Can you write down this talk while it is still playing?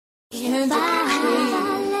If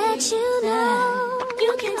I let you know,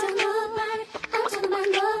 you can tell nobody, I'm talking about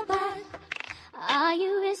nobody. Are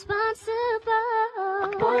you responsible?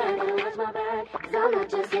 Boy, I gotta watch my back, 'cause I'm not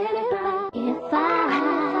just anybody. If I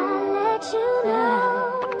let you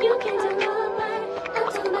know, you can tell nobody, I'm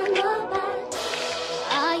talking about nobody.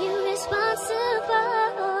 Are you responsible?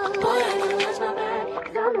 Boy, I gotta watch my back,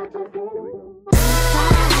 'cause I'm not just anybody. If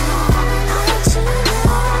I let you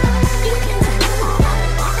know, you can tell nobody,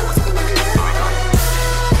 I'm talking about nobody.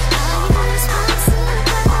 Are you responsible?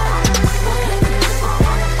 Boy, I gotta watch my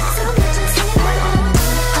back, 'cause I'm not just anybody. If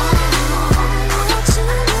I let you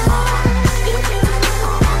know, you can tell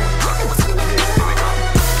nobody, I'm talking about nobody. Are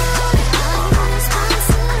you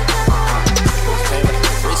responsible?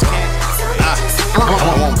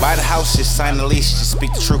 I won't buy the house, just sign the lease. Just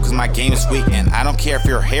speak the truth, cause my game is weak. And I don't care if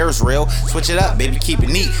your hair is real, switch it up, baby, keep it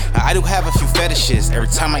neat. Now, I do have a few fetishes. Every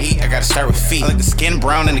time I eat, I gotta start with feet. I like the skin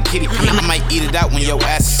brown and the kitty pink. I might eat it out when your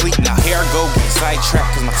ass is asleep. Now here I go, get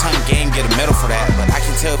sidetracked, cause my tongue game get a medal for that. But I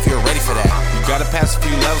can tell if you're ready for that. You gotta pass a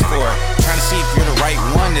few levels for it. Trying to see if you're the right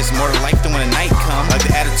one. There's more to life than when the night comes. Like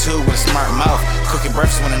the attitude with a smart mouth, cooking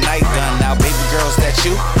breakfast when the night done. Now baby girl, is that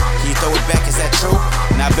you? Can you throw it back, is that true?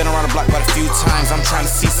 Now I've been around the block quite a few times, I'm trying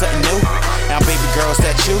to see something new. Now baby girl, is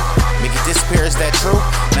that you? Make it disappear, is that true?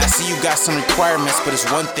 Now I see you got some requirements, but it's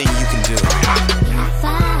one thing you can do. If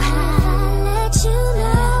I let you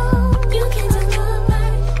know, you can tell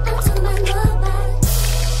nobody, I'm talking about nobody.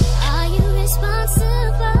 Are you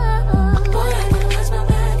responsible? Boy, I gotta watch my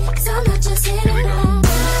back, 'cause I'm not just anybody.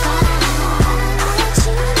 If I let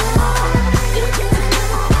you know, you can tell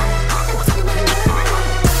nobody, I'm talking about nobody.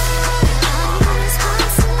 Are you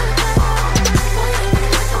responsible? Boy, I gotta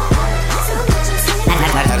watch my back, 'cause I'm not just anybody.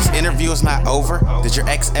 Now this interview is not over. Did your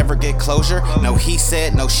ex ever get closure? No he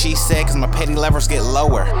said, no she said, cause my petty levels get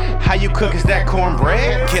lower. How you cook, is that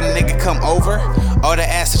cornbread? Can a nigga come over? All the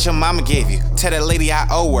ass that your mama gave you, tell that lady I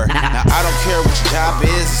owe her. Now I don't care what your job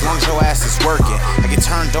is, as long as your ass is working. I get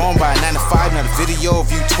turned on by a 9 to 5, not a video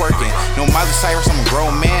of you twerking. No Miley Cyrus, I'm a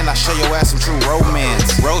grown man, I show your ass some true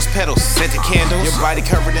romance. Rose petals, scented candles, your body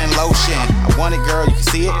covered in lotion. I want it, girl, you can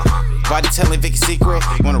see it. Body telling Vicky secret.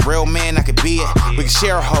 You want a real man, I could be it. We can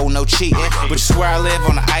share a hole, no cheating. But you swear I live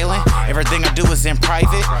on an island. Everything I do is in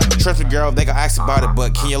private. Trust me, girl, they gon' ask about it,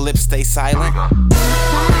 but can your lips stay silent?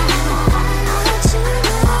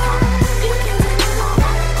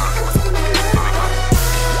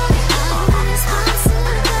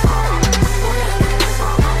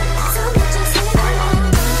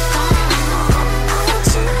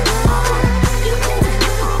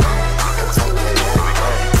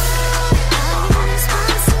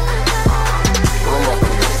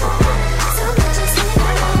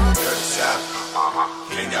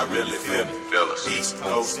 Really feel me, fellas. East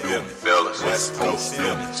Coast feel me, fellas. West Coast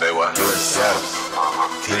feel me. Say what? Dirty South.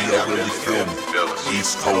 Can y'all really feel me, fellas?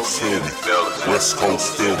 East Coast feel me, fellas. West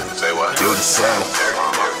Coast feel me. Say what? Dirty South.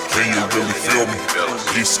 Can you really feel me?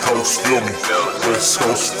 East Coast feel me, West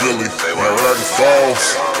Coast feel me. Niagara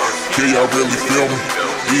Falls. Can y'all really feel me?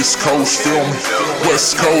 East Coast feel me,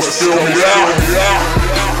 West Coast feel me.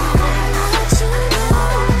 Yeah.